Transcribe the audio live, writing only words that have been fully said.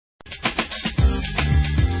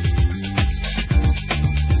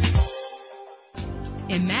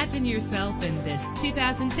Imagine yourself in this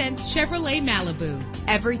 2010 Chevrolet Malibu.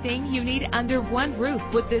 Everything you need under one roof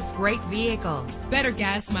with this great vehicle. Better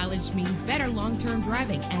gas mileage means better long-term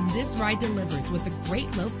driving, and this ride delivers with a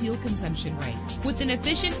great low fuel consumption rate. With an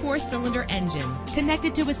efficient 4-cylinder engine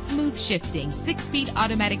connected to a smooth shifting 6-speed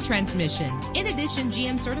automatic transmission. In addition,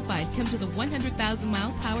 GM Certified comes with a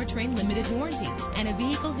 100,000-mile powertrain limited warranty and a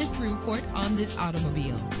vehicle history report on this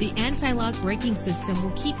automobile. The anti-lock braking system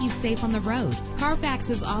will keep you safe on the road. Carfax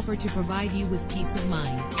is offered to provide you with peace of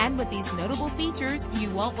mind. And with these notable features, you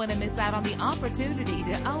won't want to miss out on the opportunity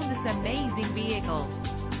to own this amazing vehicle.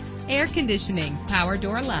 Air conditioning, power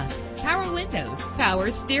door locks, power windows, power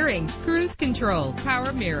steering, cruise control,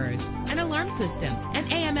 power mirrors, an alarm system,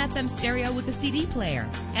 an AM/FM stereo with a CD player.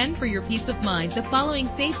 And for your peace of mind, the following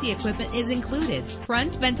safety equipment is included: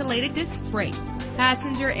 front ventilated disc brakes,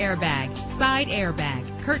 passenger airbag, side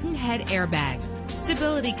airbag, curtain head airbags,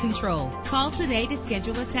 stability control. Call today to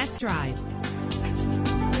schedule a test drive.